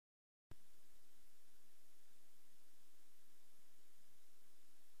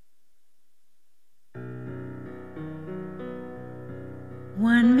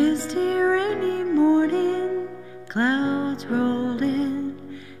misty, rainy morning, clouds rolled in.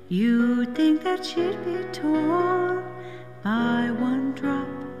 You'd think that she'd be torn by one drop.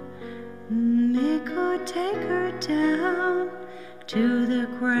 It could take her down to the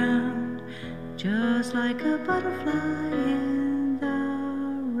ground, just like a butterfly in the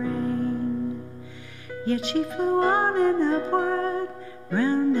rain. Yet she flew on and upward,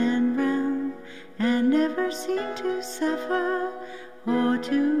 round and round, and never seemed to suffer or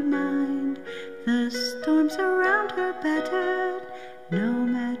to mind. The storms around her battered, no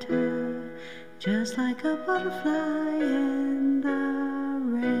matter, just like a butterfly in the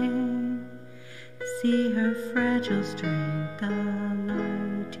rain. See her fragile strength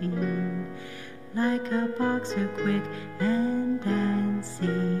alighting, like a boxer quick and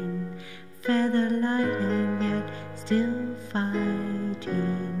dancing, feather light and yet still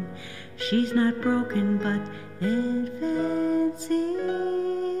fighting. She's not broken but advancing.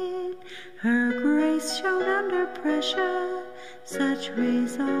 Her grace shone under pressure, such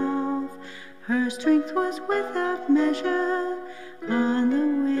resolve. Her strength was without measure on the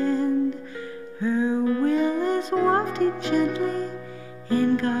wind. Her will is wafting gently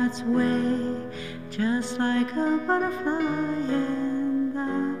in God's way, just like a butterfly in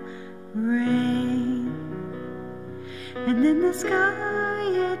the rain. And in the sky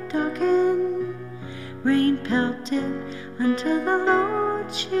it darkened, rain pelted until the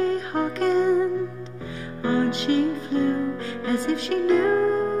Lord she hearkened. On she flew as if she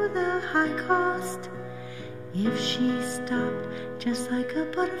knew the high cost. If she stopped, just like a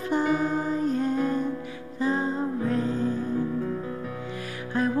butterfly in the rain.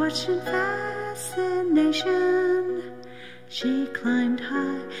 I watched in fascination. She climbed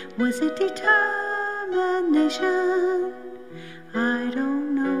high. Was it determination? I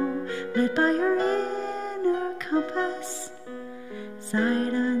don't know, led by her inner compass,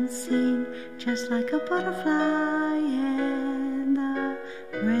 sight unseen, just like a butterfly in the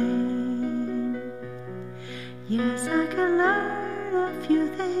rain. Yes, I can learn a few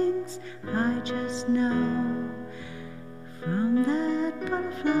things, I just know